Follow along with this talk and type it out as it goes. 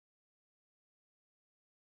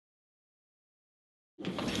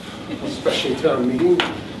Special town meeting.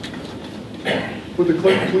 Would the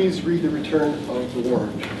clerk please read the return of the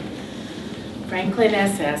warrant? Franklin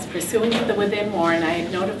SS. Pursuant to the within warrant, I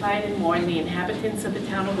have notified and warned the inhabitants of the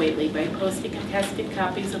town of Whately by posting attested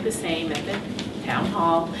copies of the same at the town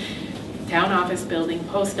hall, town office building,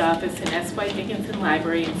 post office, and S.Y. Dickinson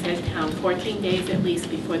Library in said town 14 days at least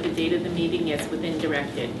before the date of the meeting as within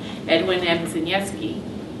directed. Edwin M. Zanieski,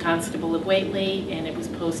 Constable of Whately, and it was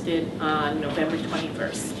posted on November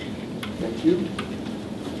 21st. Thank you.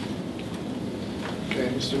 Okay,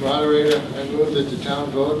 Mr. Moderator, I move that the town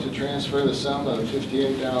vote to transfer the sum of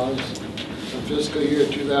 $58 from fiscal year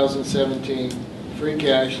 2017 free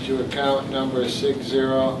cash to account number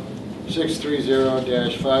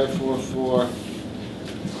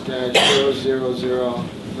 630-544-000,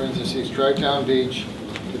 parentheses, Tri-Town Beach,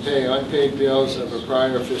 to pay unpaid bills of a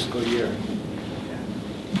prior fiscal year.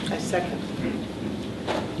 I second.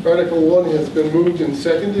 Article 1 has been moved and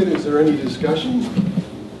seconded. Is there any discussion?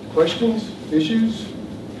 Questions? Issues?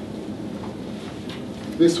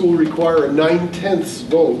 This will require a 9/10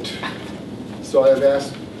 vote. So I've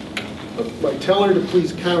asked my teller to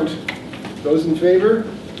please count those in favor.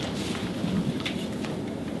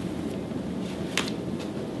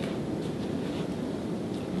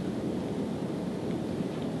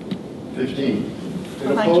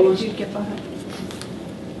 And opposed? You'd get behind.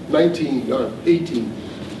 19, 18.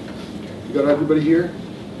 You got everybody here?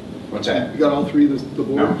 What's that? You got all three of the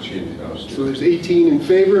board? No, she didn't know. So there's 18 in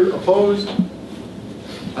favor, opposed?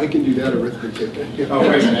 I can do that arithmetic. Oh,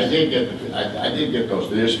 wait a minute, I did get those.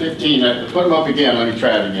 There's 15, put them up again, let me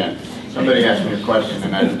try it again. Somebody asked me a question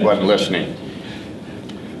and I wasn't listening.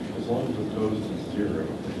 As long as opposed is 0.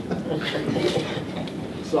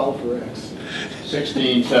 Solve for X.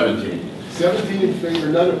 16, 17. 17 in favor,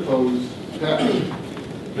 none opposed. Passed.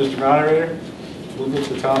 Mr. Moderator, move that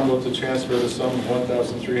the town vote to transfer the sum of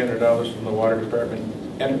 $1,300 from the Water Department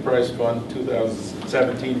Enterprise Fund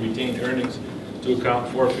 2017 retained earnings to account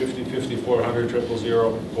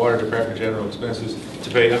 450-5400-000 Water Department general expenses to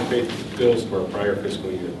pay unpaid bills for a prior fiscal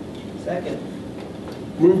year. Second.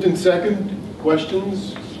 Moved in second.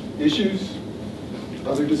 Questions? Issues?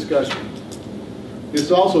 Other discussion?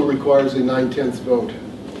 This also requires a 9/10 vote.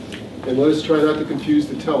 And let us try not to confuse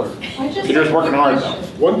the teller. Peter's working hard though.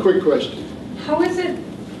 One quick question. How is it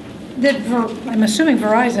that, I'm assuming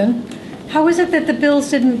Verizon, how is it that the bills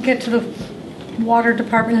didn't get to the water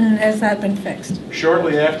department and has that been fixed?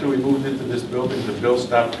 Shortly after we moved into this building, the bill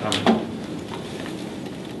stopped coming.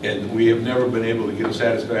 And we have never been able to get a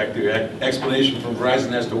satisfactory explanation from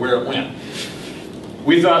Verizon as to where it went.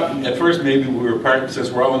 We thought at first maybe we were part, since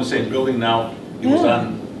we're all in the same building now, it was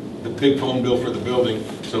on the big phone bill for the building,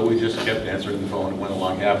 so we just kept answering the phone and went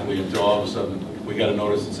along happily until all of a sudden we got a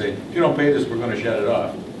notice and say, if you don't pay this, we're going to shut it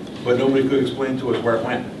off. But nobody could explain to us where it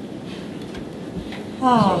went.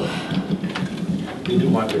 Oh, They do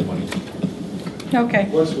want their money. okay.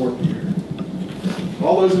 Let's work here.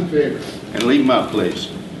 All those in favor? And leave them up, please.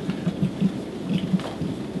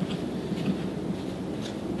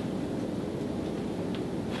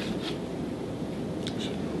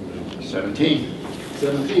 $17.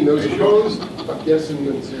 17. Those opposed? Yes, and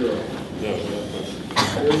then 0.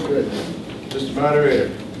 Very good. Mr. Moderator,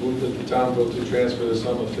 move that the town vote to transfer the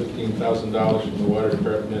sum of $15,000 from the Water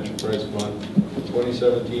Department Enterprise Fund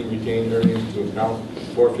 2017 retained earnings to account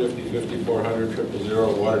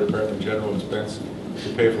 450-5400-000 Water Department general expense to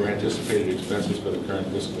pay for anticipated expenses for the current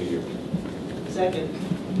fiscal year. Second.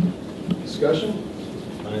 Discussion?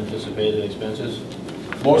 Unanticipated expenses?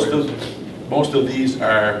 Most of these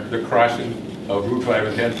are the crossing of Route 5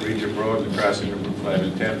 and 10 for Egypt Road, and the crossing of Route 5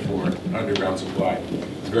 and 10 for underground supply.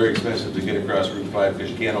 It's very expensive to get across Route 5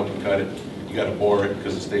 because you can't open cut it. You got to bore it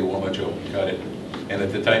because the state won't let you open cut it. And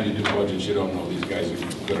at the time you do budgets, you don't know these guys are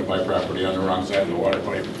going to buy property on the wrong side of the water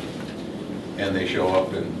pipe. And they show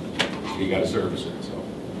up and you got to service it. So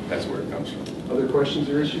that's where it comes from. Other questions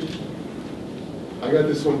or issues? I got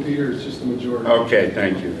this one, Peter. It's just a majority. Okay,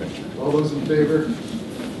 thank you, Richard. All those in favor?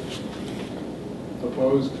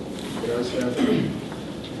 Opposed? Yes,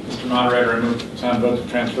 Mr. Moderator, I move the town vote to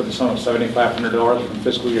transfer the sum of $7,500 from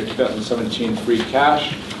fiscal year 2017 free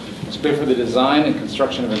cash to pay for the design and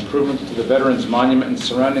construction of improvements to the Veterans Monument and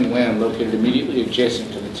surrounding land located immediately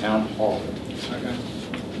adjacent to the town hall. Second.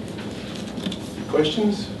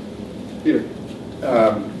 Questions? Peter?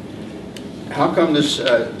 How come this,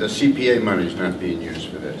 the CPA money is not being used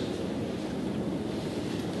for this?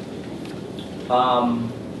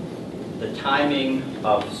 The timing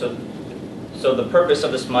of, so the purpose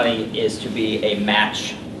of this money is to be a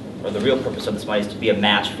match, or the real purpose of this money is to be a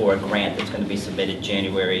match for a grant that's going to be submitted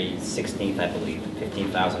January 16th, I believe,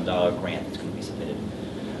 $15,000 grant that's going to be submitted.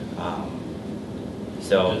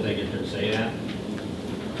 So, Don't you think it should say that?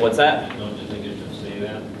 what's that? Don't you think it should say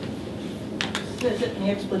that? Says it in the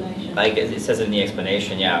explanation. I guess it says it in the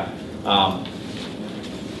explanation, yeah.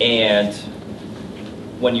 And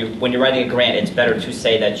when you're writing a grant, it's better to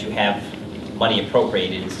say that you have money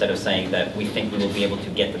appropriated instead of saying that we think we will be able to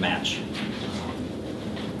get the match.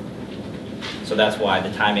 So that's why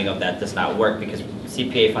the timing of that does not work, because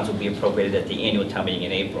CPA funds will be appropriated at the annual town meeting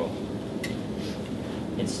in April.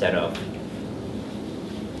 Instead of,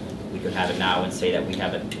 we could have it now and say that we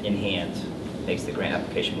have it in hand, makes the grant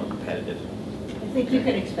application more competitive. I think you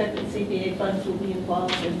can expect that CPA funds will be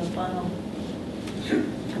involved in the final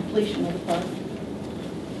completion of the project.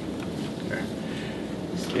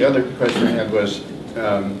 The other question I had was,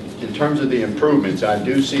 in terms of the improvements, I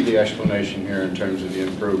do see the explanation here in terms of the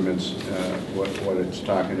improvements, what it's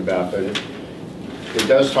talking about, but it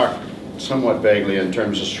does talk somewhat vaguely in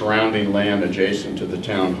terms of surrounding land adjacent to the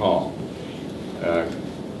town hall, and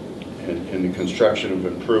the construction of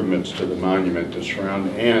improvements to the monument, the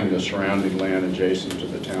surrounding land adjacent to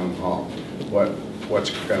the town hall.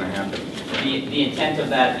 What's going to happen? The intent of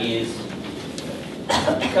that is,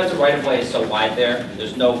 because the right-of-way is so wide there,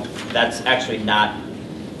 that's actually not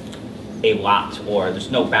a lot, or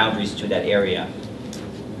there's no boundaries to that area.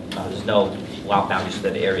 There's no lot boundaries to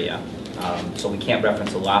that area. So we can't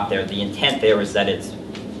reference a lot there. The intent there is that it's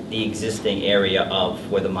the existing area of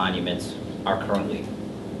where the monuments are currently.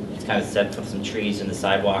 It's kind of set with some trees in the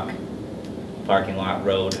sidewalk, parking lot,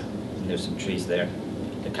 road, and there's some trees there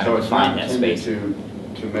that kind of define that space. So it's not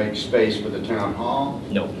intended to make space for the town hall?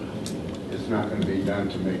 No. It's not going to be done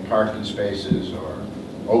to make parking spaces or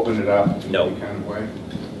open it up in any kind of way?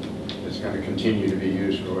 It's going to continue to be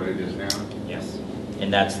used for what it is now? Yes.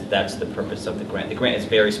 And that's the purpose of the grant. The grant is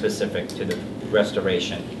very specific to the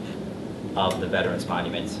restoration of the veterans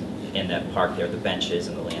monuments in that park there, the benches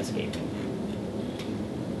and the landscaping.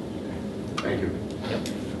 Thank you. Yep.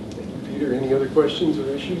 Peter, any other questions or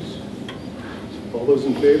issues? All those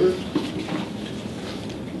in favor?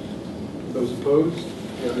 Those opposed?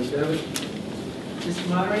 The ayes have it. Mr.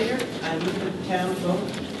 Moderator, I move that the town vote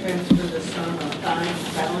to transfer the sum of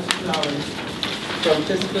 $5,000 from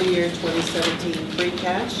fiscal year 2017 free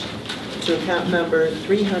cash to account number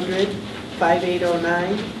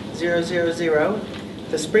 300-5809-000,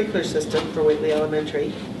 the sprinkler system for Whately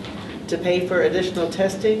Elementary, to pay for additional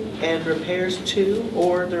testing and repairs to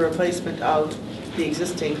or the replacement of the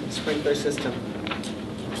existing sprinkler system.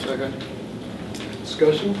 Second.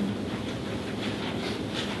 Discussion?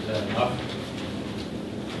 Is that enough?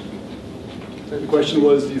 The question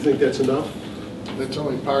was, do you think that's enough? That's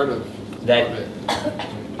only part of That, it. I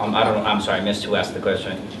don't know, I'm sorry, I missed who asked the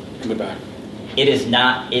question. In the back. It is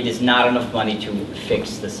not enough money to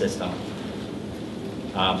fix the system.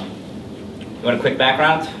 You want a quick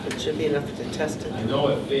background? It should be enough to test it. I know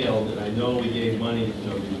it failed, and I know we gave money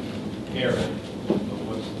to repair it, but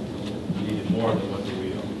we needed more than what do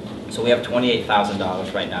we owe? So we have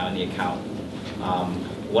 $28,000 right now in the account.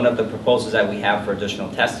 One of the proposals that we have for additional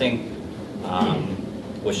testing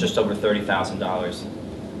was just over $30,000.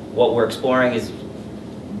 What we're exploring is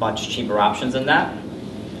much cheaper options than that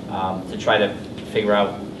to try to figure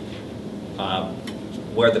out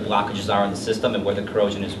where the blockages are in the system and where the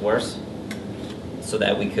corrosion is worse, so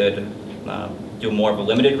that we could do more of a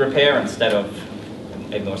limited repair instead of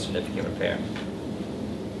a more significant repair.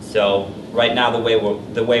 So right now, the way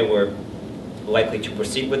we're likely to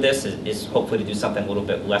proceed with this is hopefully to do something a little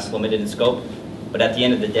bit less limited in scope. But at the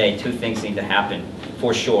end of the day, two things need to happen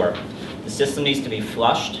for sure. The system needs to be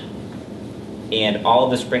flushed, and all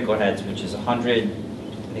of the sprinkler heads, which is 100, I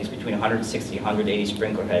think it's between 160 and 180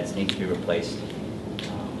 sprinkler heads, need to be replaced.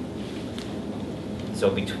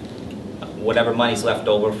 So whatever money's left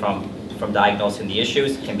over from diagnosing the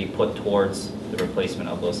issues can be put towards the replacement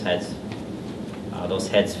of those heads. Those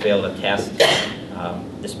heads failed a test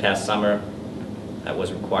this past summer that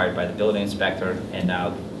was required by the building inspector, and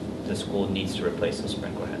now the school needs to replace those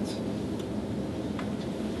sprinkler heads.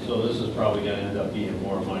 So this is probably gonna end up being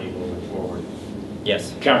more money moving forward.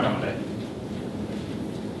 Yes. Count on it.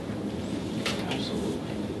 Absolutely.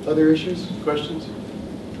 Other issues, questions?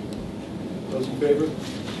 Those in favor?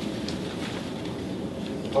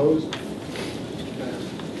 Opposed?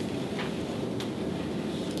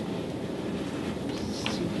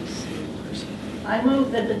 I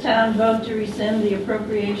move that the town vote to rescind the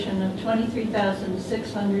appropriation of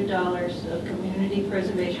 $23,600 of Community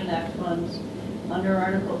Preservation Act funds under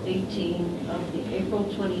Article 18 of the April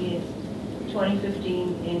 28th,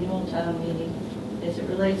 2015 annual town meeting as it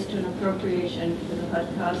relates to an appropriation for the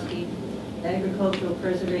Hutkowski agricultural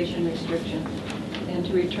preservation restriction, and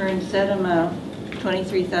to return said amount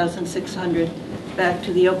 $23,600 back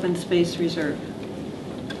to the open space reserve.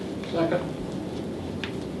 Second.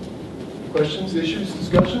 Questions, issues,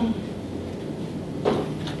 discussion?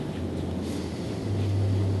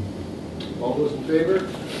 All those in favor?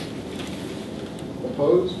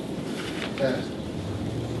 Opposed? Passed.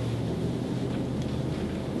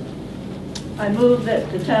 I move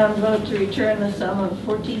that the town vote to return the sum of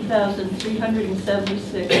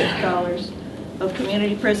 $14,376 of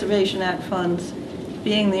Community Preservation Act funds,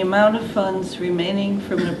 being the amount of funds remaining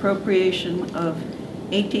from an appropriation of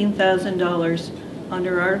 $18,000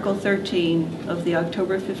 under Article 13 of the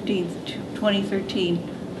October 15th, 2013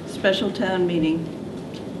 special town meeting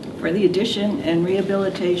for the addition and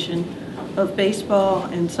rehabilitation of baseball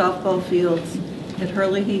and softball fields at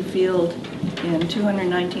Hurley Heath Field and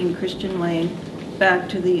 219 Christian Lane back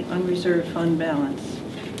to the unreserved fund balance.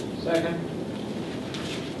 Second.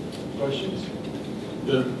 Questions?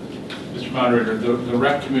 Mr. Moderator, the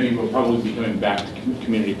rec committee will probably be coming back to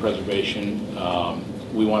community preservation.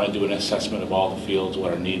 We want to do an assessment of all the fields,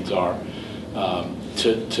 what our needs are,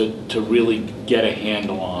 to really get a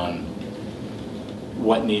handle on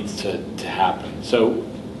what needs to happen. So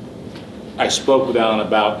I spoke with Alan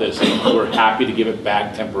about this, and we're happy to give it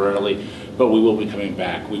back temporarily, but we will be coming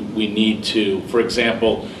back. We need to, for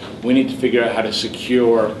example, we need to figure out how to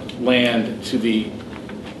secure land to the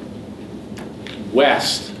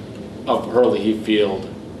west of Hurley Heath Field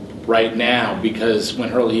right now, because when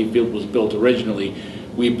Hurley Heath Field was built originally,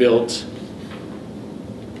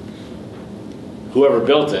 whoever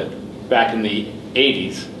built it back in the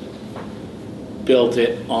 80s, built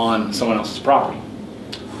it on someone else's property.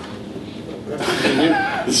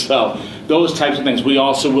 So those types of things. We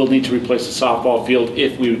also will need to replace the softball field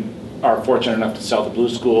if we are fortunate enough to sell the Blue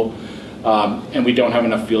School, and we don't have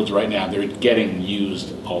enough fields right now. They're getting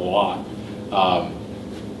used a lot.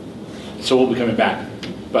 So we'll be coming back,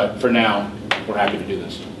 but for now, we're happy to do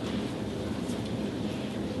this.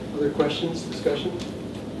 Other questions, discussion?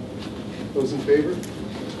 Those in favor?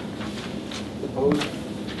 Opposed?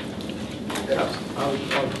 Passed. I was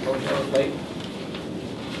late.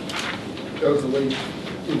 That was a late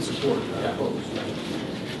in support, not opposed.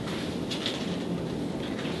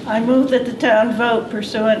 I move that the town vote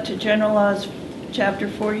pursuant to General Laws, Chapter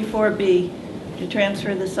 44B, to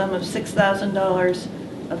transfer the sum of $6,000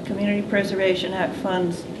 of Community Preservation Act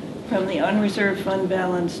funds from the unreserved fund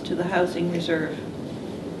balance to the housing reserve.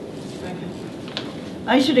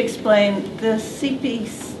 I should explain, the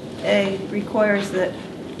CPA requires that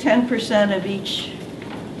 10% of each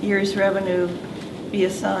year's revenue be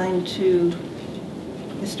assigned to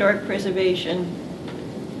historic preservation,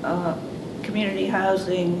 community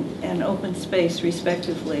housing, and open space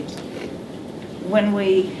respectively. When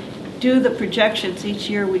we do the projections each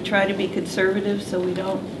year, we try to be conservative so we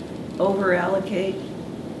don't over-allocate,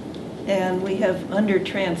 and we have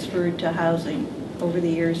under-transferred to housing over the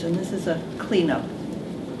years, and this is a cleanup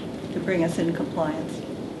to bring us in compliance.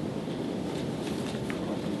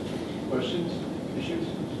 Questions, issues?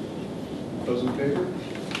 Those in favor?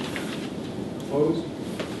 Opposed?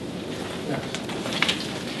 Passed.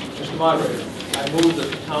 Mr. Moderator, I move that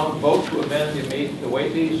the town vote to amend the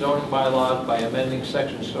Whately zoning bylaw by amending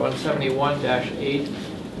sections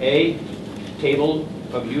 171-8A, table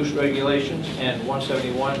of use regulations, and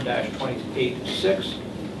 171-28.6,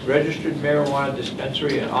 registered marijuana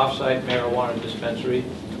dispensary and off-site marijuana dispensary,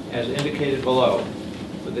 as indicated below,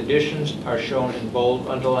 with additions are shown in bold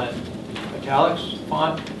underlined italics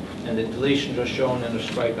font, and the deletions are shown in a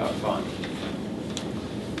strikeout font.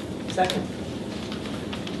 Second.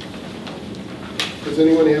 Does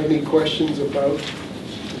anyone have any questions about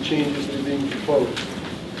the changes that are being proposed?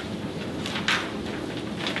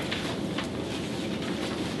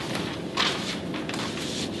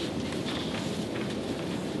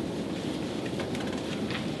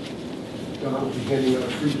 Don will be handing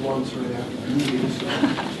out free ones right after the meeting, so.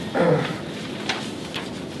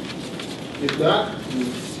 If not, we'll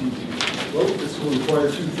see. Well, this will require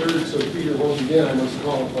 2/3, so Peter, once again, I must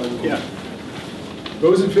call upon you. Yeah.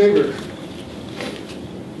 Those in favor?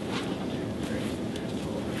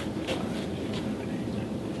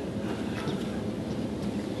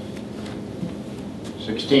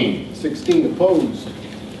 $16. 16 opposed.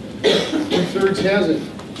 2/3 has it.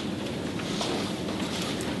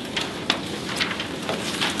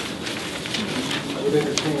 I would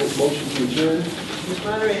entertain a motion to adjourn. Mr.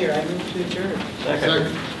 Moderator, I move to adjourn.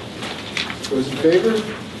 Second. Those in favor?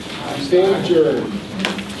 Stand adjourned.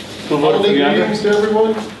 We'll vote Holiday together. greetings to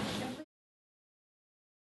everyone.